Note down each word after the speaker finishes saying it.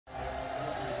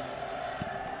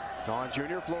Don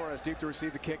Jr. Flores deep to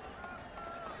receive the kick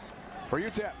for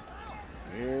UTEP.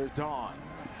 Here's Don.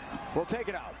 Will take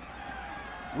it out.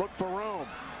 Look for room.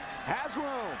 Has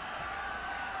room.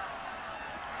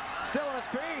 Still on his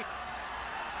feet.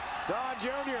 Don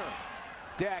Jr.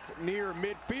 decked near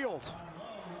midfield.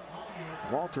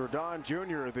 Walter Don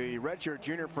Jr., the redshirt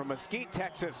junior from Mesquite,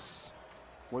 Texas,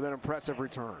 with an impressive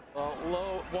return.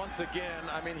 Low once again.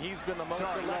 I mean, he's been the most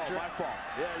electric. My fault.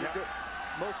 Yeah, you're good.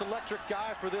 Most electric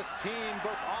guy for this team,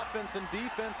 both offense and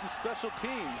defense and special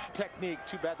teams. Technique,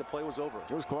 too bad the play was over.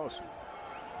 It was close.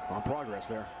 On progress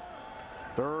there.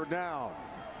 Third down.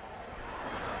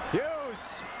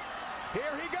 Hughes.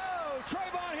 Here he goes.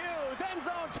 Trayvon Hughes. End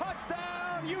zone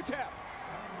touchdown. UTEP.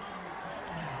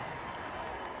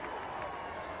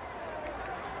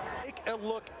 Take a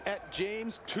look at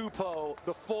James Tupou,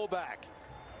 the fullback.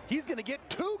 He's going to get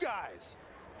two guys.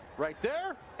 Right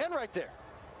there and right there.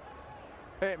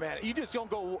 Hey, man, you just don't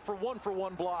go for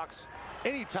one blocks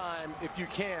anytime if you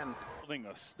can. Holding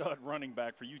a stud running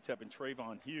back for UTEP and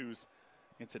Trayvon Hughes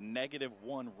into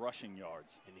 -1 rushing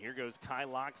yards. And here goes Kai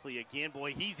Loxley again.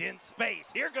 Boy, he's in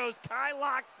space. Here goes Kai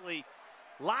Loxley.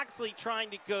 Loxley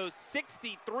trying to go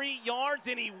 63 yards,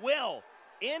 and he will.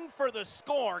 In for the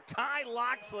score, Kai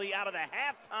Loxley out of the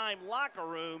halftime locker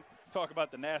room. Let's talk about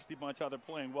the Nasty Bunch, how they're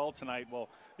playing well tonight. Well,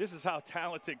 this is how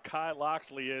talented Kai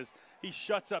Loxley is. He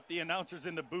shuts up the announcers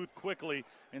in the booth quickly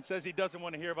and says he doesn't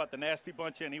want to hear about the Nasty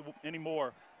Bunch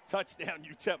anymore. Touchdown,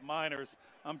 UTEP Miners.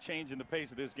 I'm changing the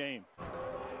pace of this game.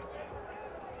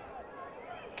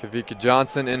 Kavika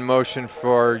Johnson in motion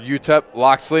for UTEP.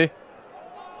 Loxley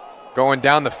going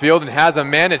down the field and has a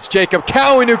man. It's Jacob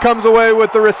Cowan who comes away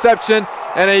with the reception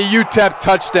and a UTEP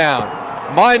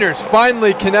touchdown. Miners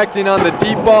finally connecting on the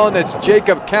deep ball, and it's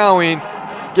Jacob Cowan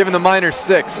giving the Miners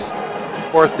 6.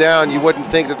 Fourth down, you wouldn't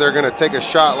think that they're going to take a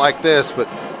shot like this, but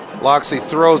Loxley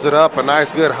throws it up, a nice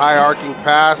good high arcing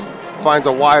pass, finds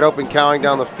a wide open Cowan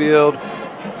down the field.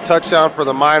 Touchdown for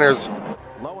the Miners.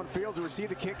 Low in field to receive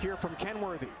the kick here from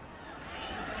Kenworthy.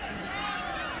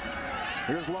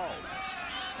 Here's Low.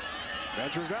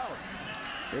 Ventures out.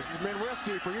 This has been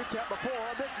risky for UTEP before.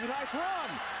 This is a nice run.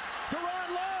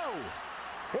 Deron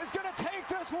Lowe is going to take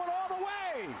this one all the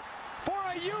way for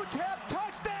a UTEP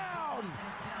touchdown.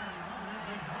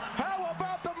 How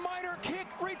about the Miner kick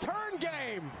return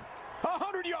game?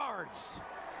 100 yards.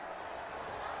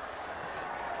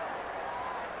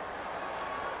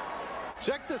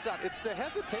 Check this out. It's the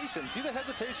hesitation. See the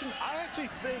hesitation? I actually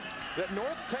think that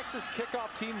North Texas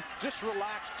kickoff team just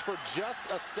relaxed for just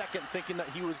a second, thinking that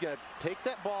he was going to take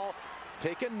that ball,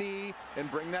 take a knee,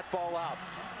 and bring that ball out.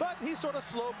 But he sort of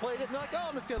slow played it and like, oh,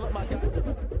 I'm just going to let my guys.